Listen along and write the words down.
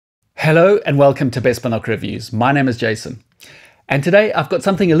Hello and welcome to Best Binocular Reviews. My name is Jason. And today I've got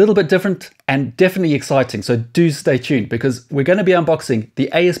something a little bit different and definitely exciting, so do stay tuned because we're going to be unboxing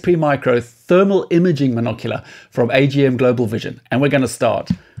the ASP-Micro Thermal Imaging Monocular from AGM Global Vision, and we're going to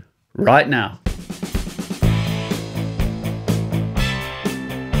start right now.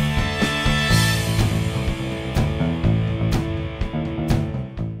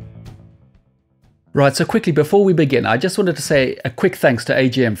 Right, so quickly before we begin, I just wanted to say a quick thanks to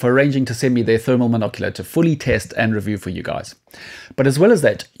AGM for arranging to send me their thermal monocular to fully test and review for you guys. But as well as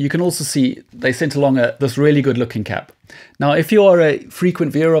that, you can also see they sent along this really good looking cap. Now, if you are a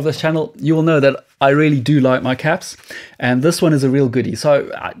frequent viewer of this channel, you will know that I really do like my caps, and this one is a real goodie. So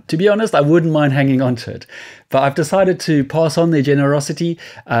to be honest, I wouldn't mind hanging on to it. But I've decided to pass on their generosity,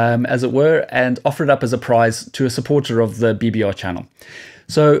 as it were, and offer it up as a prize to a supporter of the BBR channel.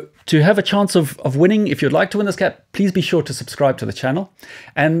 So to have a chance of winning, if you'd like to win this cap, please be sure to subscribe to the channel.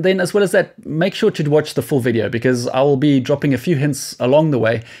 And then as well as that, make sure to watch the full video because I will be dropping a few hints along the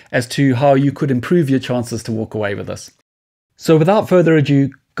way as to how you could improve your chances to walk away with this. So without further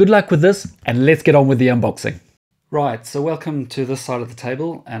ado, good luck with this and let's get on with the unboxing. Right, so welcome to this side of the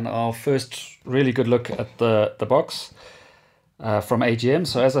table and our first really good look at the box from AGM.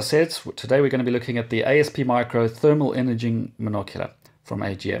 So as I said, today we're going to be looking at the ASP-Micro Thermal Imaging Monocular from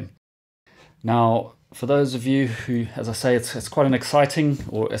AGM. Now, for those of you who, as I say, it's quite an exciting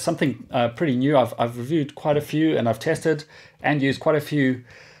or something pretty new. I've reviewed quite a few and I've tested and used quite a few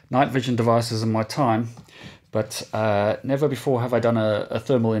night vision devices in my time, but never before have I done a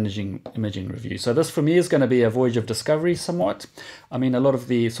thermal imaging review. So this for me is going to be a voyage of discovery somewhat. I mean, a lot of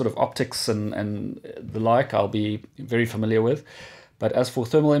the sort of optics and the like I'll be very familiar with. But as for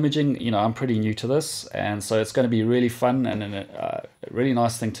thermal imaging, you know, I'm pretty new to this, and so it's going to be really fun and a really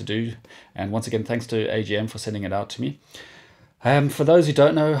nice thing to do. And once again, thanks to AGM for sending it out to me. For those who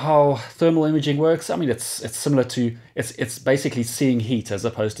don't know how thermal imaging works, I mean, it's similar to, it's basically seeing heat as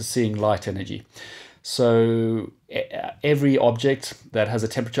opposed to seeing light energy. So every object that has a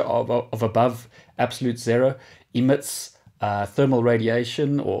temperature of above absolute zero emits thermal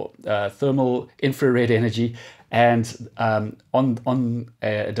radiation or thermal infrared energy. And on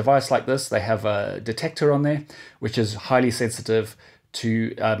a device like this, they have a detector on there, which is highly sensitive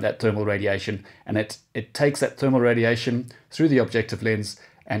to that thermal radiation. And it takes that thermal radiation through the objective lens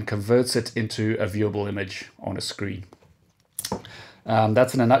and converts it into a viewable image on a screen.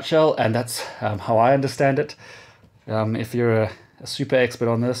 That's in a nutshell, and that's how I understand it. If you're a super expert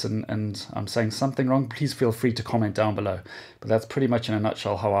on this and I'm saying something wrong, please feel free to comment down below. But that's pretty much in a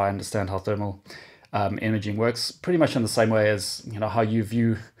nutshell how I understand how thermal imaging works, pretty much in the same way as, you know, how you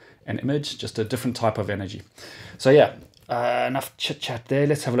view an image, just a different type of energy. So yeah, enough chit chat there.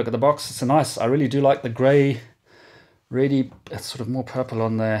 Let's have a look at the box. It's a nice, I really do like the grey, really, it's sort of more purple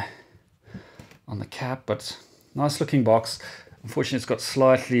on the cap, but nice looking box. Unfortunately, it's got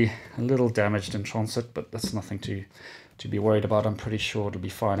slightly a little damaged in transit, but that's nothing to be worried about. I'm pretty sure it'll be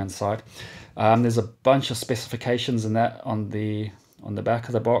fine inside. There's a bunch of specifications in that on the back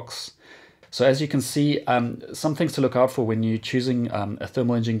of the box. So as you can see, some things to look out for when you're choosing a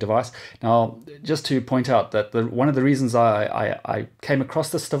thermal imaging device. Now, just to point out that one of the reasons I came across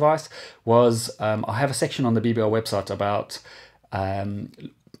this device was I have a section on the BBR website about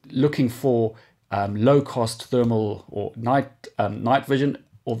looking for low-cost thermal or night vision.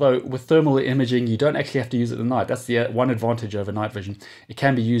 Although with thermal imaging, you don't actually have to use it at night. That's the one advantage over night vision. It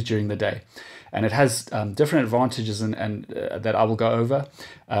can be used during the day. And it has different advantages and that I will go over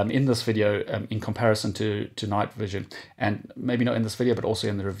in this video in comparison to night vision. And maybe not in this video, but also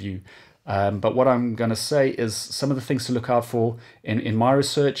in the review. But what I'm going to say is some of the things to look out for in my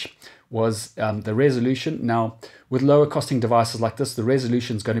research was the resolution. Now, with lower costing devices like this, the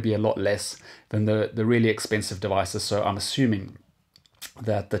resolution is going to be a lot less than the really expensive devices. So I'm assuming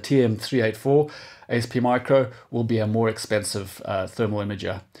that the TM384 ASP-Micro will be a more expensive thermal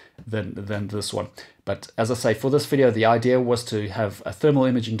imager than this one. But as I say, for this video, the idea was to have a thermal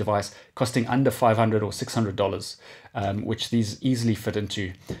imaging device costing under $500 or $600, which these easily fit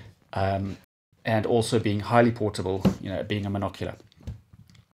into, and also being highly portable, you know, being a monocular.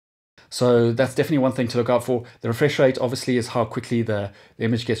 So that's definitely one thing to look out for. The refresh rate obviously is how quickly the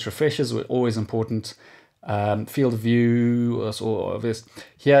image gets refreshes, always important. Field of view is all obvious.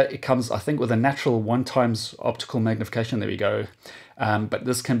 Here it comes, I think, with a natural 1x optical magnification. There we go. But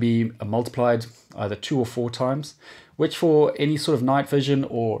this can be multiplied either 2 or 4 times, which for any sort of night vision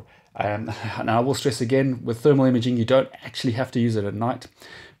or, and I will stress again, with thermal imaging, you don't actually have to use it at night.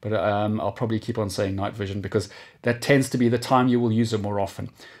 But I'll probably keep on saying night vision because that tends to be the time you will use it more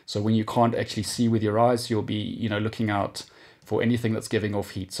often. So when you can't actually see with your eyes, you'll be, you know, looking out for anything that's giving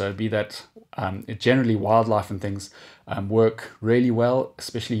off heat. So be that generally wildlife and things work really well,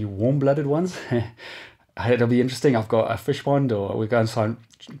 especially warm-blooded ones. It'll be interesting. I've got a fish pond, or we're going to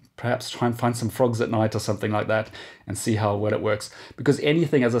perhaps try and find some frogs at night or something like that and see how well it works. Because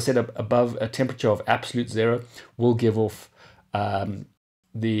anything, as I said, above a temperature of absolute 0 will give off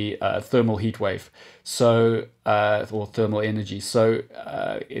the thermal heat wave, so or thermal energy. So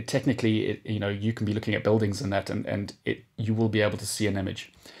technically, you can be looking at buildings and that, and you will be able to see an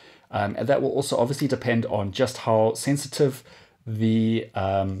image. And that will also obviously depend on just how sensitive the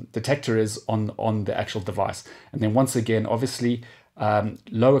detector is on the actual device. And then once again, obviously,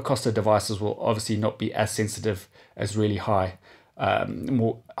 lower costed devices will obviously not be as sensitive as really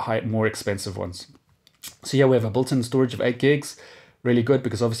more expensive ones. So here we have a built-in storage of 8 gigs. Really good,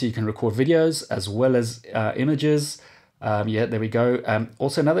 because obviously you can record videos as well as images. Yeah, there we go.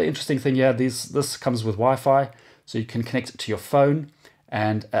 Also, another interesting thing, yeah, this comes with Wi-Fi, so you can connect it to your phone,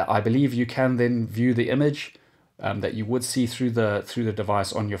 and I believe you can then view the image that you would see through the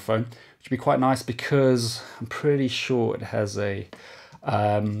device on your phone, which would be quite nice, because I'm pretty sure it has a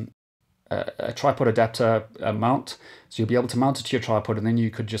tripod adapter mount, so you'll be able to mount it to your tripod, and then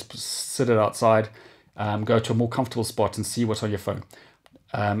you could just sit it outside. Go to a more comfortable spot and see what's on your phone.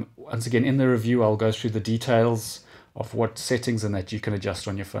 Once again, in the review, I'll go through the details of what settings and that you can adjust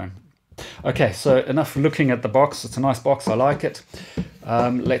on your phone. Okay, so enough looking at the box. It's a nice box, I like it.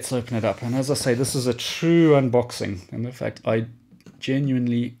 Let's open it up. And as I say, this is a true unboxing. And in fact, I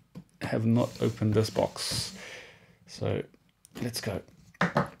genuinely have not opened this box. So let's go.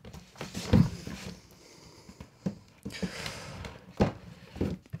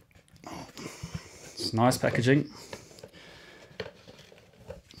 Nice packaging.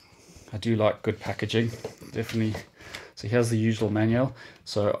 I do like good packaging, definitely. So here's the usual manual.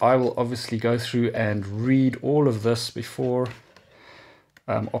 So I will obviously go through and read all of this before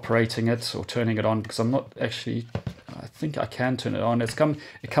operating it or turning it on, because I'm not actually, I think I can turn it on. It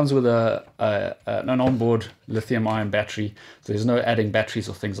comes with an onboard lithium-ion battery, so there's no adding batteries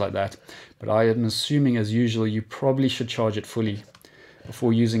or things like that. But I am assuming, as usual, you probably should charge it fully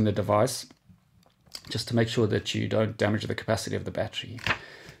before using the device, just to make sure that you don't damage the capacity of the battery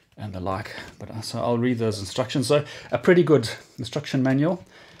and the like. But so I'll read those instructions. So a pretty good instruction manual.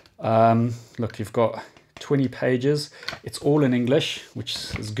 Look, you've got 20 pages. It's all in English, which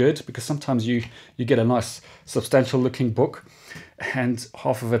is good, because sometimes you get a nice substantial looking book and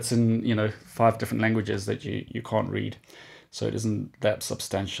half of it's in 5 different languages that you can't read. So it isn't that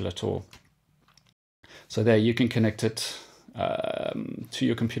substantial at all. So there, you can connect it to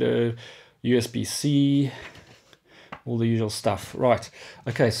your computer, USB-C, all the usual stuff. Right,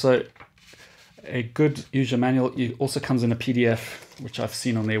 okay, so a good user manual. It also comes in a PDF, which I've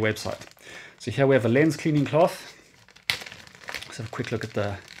seen on their website. So here we have a lens cleaning cloth. Let's have a quick look at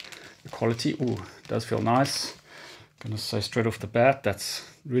the quality. Ooh, it does feel nice. I'm gonna say straight off the bat, that's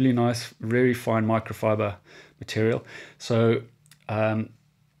really nice, very fine microfiber material. So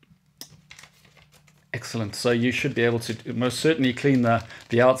excellent. So you should be able to most certainly clean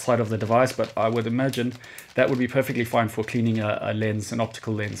the outside of the device, but I would imagine that would be perfectly fine for cleaning a lens, an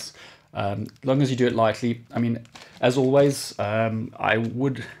optical lens, as long as you do it lightly. I mean, as always, I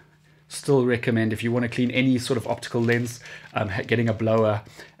would still recommend, if you want to clean any sort of optical lens, getting a blower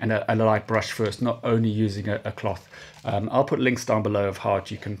and a light brush first, not only using a cloth. I'll put links down below of how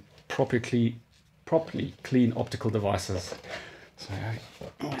you can properly clean optical devices. So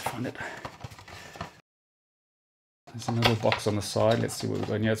let's find it. There's another box on the side. Let's see what we've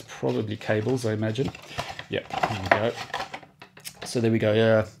got in here. It's probably cables, I imagine. Yep, there we go. So there we go.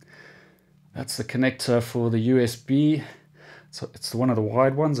 Yeah, that's the connector for the USB. So it's one of the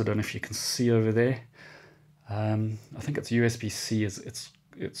wide ones. I don't know if you can see over there. I think it's USB-C.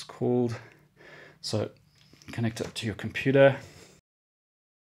 It's called. So connect it to your computer.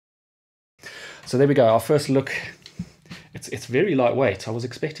 So there we go. Our first look. It's very lightweight. I was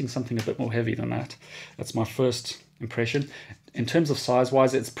expecting something a bit more heavy than that. That's my first impression. In terms of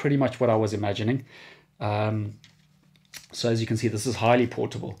size-wise, it's pretty much what I was imagining. So as you can see, this is highly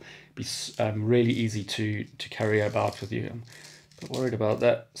portable. Be really easy to carry about with you. I'm a bit worried about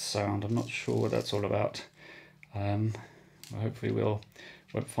that sound. I'm not sure what that's all about. Hopefully we'll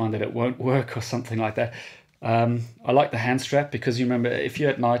find that it won't work or something like that. I like the hand strap, because you remember, if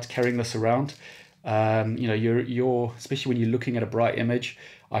you're at night carrying this around, you're especially when you're looking at a bright image,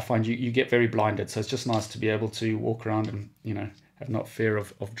 I find you get very blinded. So it's just nice to be able to walk around and have not fear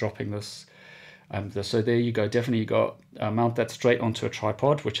of dropping this. So there you go. Definitely you got mount that straight onto a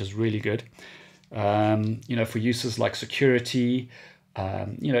tripod, which is really good. For uses like security,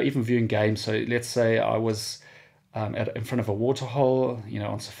 even viewing games. So let's say I was in front of a water hole, you know,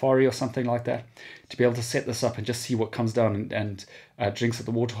 on safari or something like that, to be able to set this up and just see what comes down and drinks at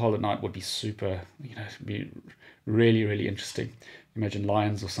the water hole at night would be super, you know, be really, really interesting. Imagine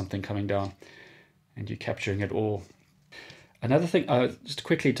lions or something coming down and you capturing it all. Another thing, just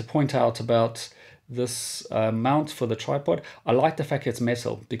quickly to point out about this mount for the tripod, I like the fact it's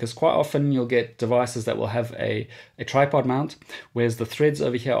metal, because quite often you'll get devices that will have a tripod mount, whereas the threads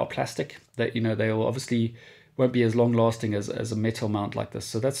over here are plastic, that, you know, they will obviously won't be as long lasting as a metal mount like this.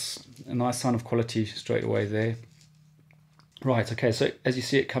 So that's a nice sign of quality straight away there. Right, okay, so as you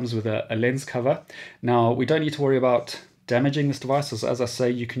see, it comes with a lens cover. Now, we don't need to worry about damaging this device. As I say,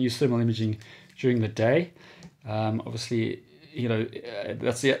 you can use thermal imaging during the day. Obviously, you know,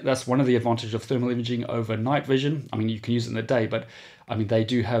 that's one of the advantages of thermal imaging over night vision. I mean, you can use it in the day, but I mean, they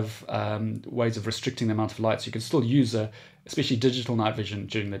do have ways of restricting the amount of light, so you can still use especially digital night vision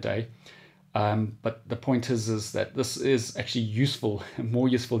during the day. But the point is that this is actually useful, more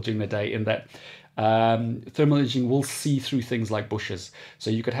useful during the day, in that thermal imaging will see through things like bushes. So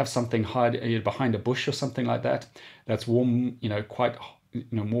you could have something hide behind a bush or something like that, that's warm, you know, quite, you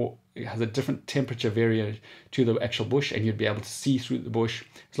know, more, it has a different temperature variation to the actual bush, and you'd be able to see through the bush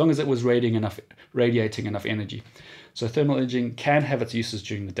as long as it was radiating enough energy. So thermal imaging can have its uses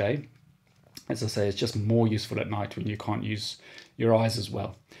during the day. As I say, it's just more useful at night when you can't use your eyes as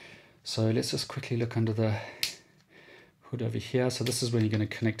well. So let's just quickly look under the hood over here. So this is when you're going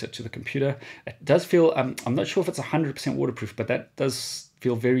to connect it to the computer. It does feel, I'm not sure if it's 100% waterproof, but that does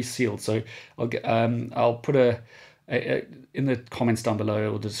feel very sealed. So I'll put in the comments down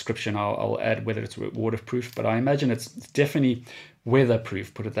below, or the description, I'll add whether it's waterproof, but I imagine it's definitely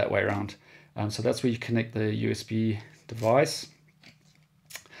weatherproof, put it that way around. So that's where you connect the USB device.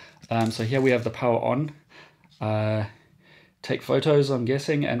 So here we have the power on. Take photos, I'm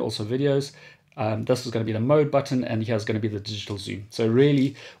guessing, and also videos. This is going to be the mode button, and here's going to be the digital zoom. So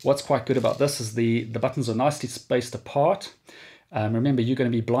really, what's quite good about this is the buttons are nicely spaced apart. Remember, you're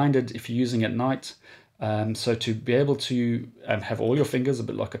going to be blinded if you're using it at night. So to be able to have all your fingers, a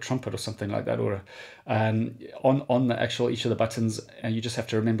bit like a trumpet or something like that, or on the actual each of the buttons, and you just have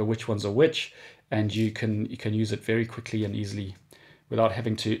to remember which ones are which, and you can use it very quickly and easily without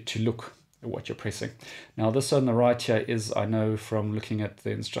having to look at what you're pressing. Now this on the right here is, I know from looking at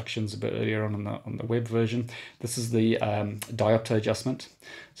the instructions a bit earlier on the web version, this is the diopter adjustment.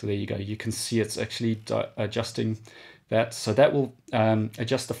 So there you go, you can see it's actually adjusting that. So that will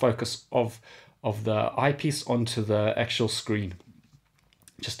adjust the focus of the eyepiece onto the actual screen,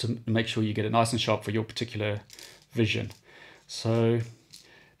 just to make sure you get it nice and sharp for your particular vision. So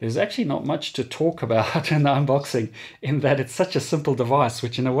there's actually not much to talk about in the unboxing, in that it's such a simple device,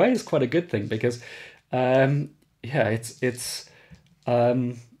 which in a way is quite a good thing, because yeah, it's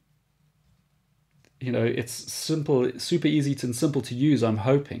you know, it's simple, super easy and simple to use, I'm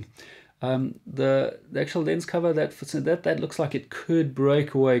hoping. The actual lens cover, that looks like it could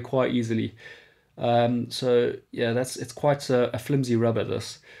break away quite easily. So yeah, it's quite a flimsy rubber,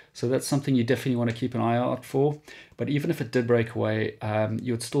 this. So that's something you definitely want to keep an eye out for. But even if it did break away,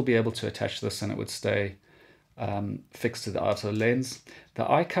 you would still be able to attach this and it would stay fixed to the outer lens.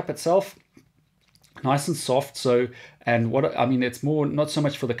 The eye cup itself, nice and soft. So, and what I mean, it's more, not so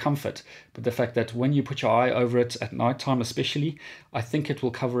much for the comfort, but the fact that when you put your eye over it at nighttime especially, I think it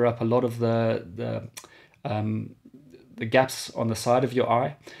will cover up a lot of the gaps on the side of your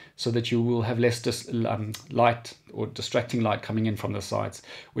eye, so that you will have less light or distracting light coming in from the sides,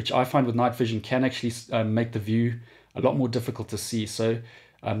 which I find with night vision can actually make the view a lot more difficult to see. So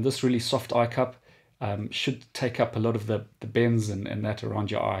this really soft eye cup should take up a lot of the bends and that around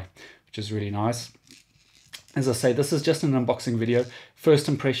your eye, which is really nice. As I say, this is just an unboxing video, first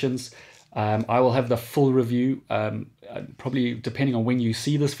impressions. I will have the full review, probably depending on when you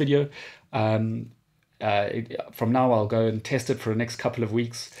see this video. From now I'll go and test it for the next couple of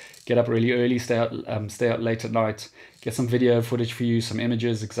weeks, get up really early, stay out late at night, get some video footage for you, some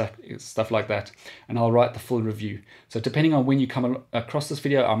images, stuff like that, and I'll write the full review. So depending on when you come across this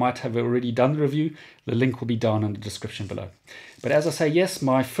video, I might have already done the review. The link will be down in the description below. But as I say, yes,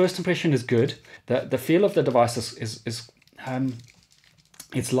 my first impression is good. The feel of the device is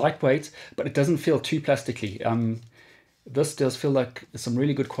it's lightweight, but it doesn't feel too plasticky. This does feel like some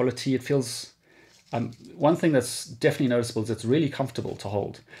really good quality. It feels one thing that's definitely noticeable is it's really comfortable to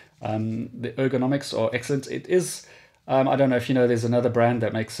hold. The ergonomics are excellent. It is, I don't know if you know, there's another brand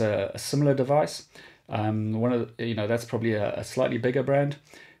that makes a similar device. That's probably a slightly bigger brand,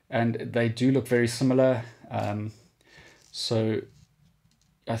 and they do look very similar. So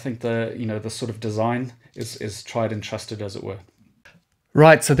I think the sort of design is tried and trusted, as it were.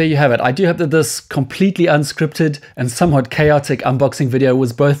 Right, so there you have it. I do hope that this completely unscripted and somewhat chaotic unboxing video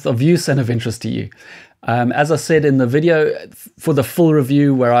was both of use and of interest to you. As I said in the video, for the full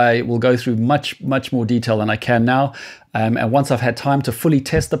review where I will go through much more detail than I can now, and once I've had time to fully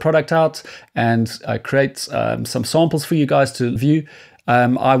test the product out and create some samples for you guys to view,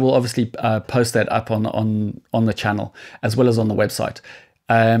 I will obviously post that up on the channel as well as on the website.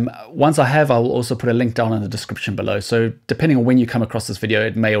 Once I have, I will also put a link down in the description below. So depending on when you come across this video,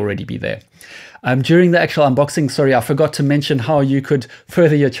 it may already be there. During the actual unboxing, sorry, I forgot to mention how you could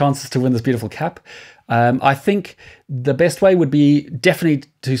further your chances to win this beautiful cap. I think the best way would be definitely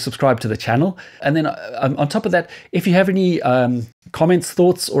to subscribe to the channel. And then on top of that, if you have any comments,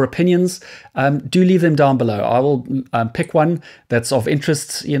 thoughts, or opinions, do leave them down below. I will pick one that's of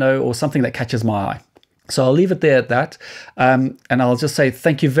interest, you know, or something that catches my eye. So I'll leave it there at that. And I'll just say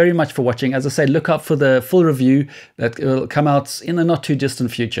thank you very much for watching. As I say, look out for the full review that will come out in the not too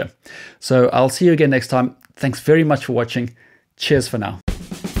distant future. So I'll see you again next time. Thanks very much for watching. Cheers for now.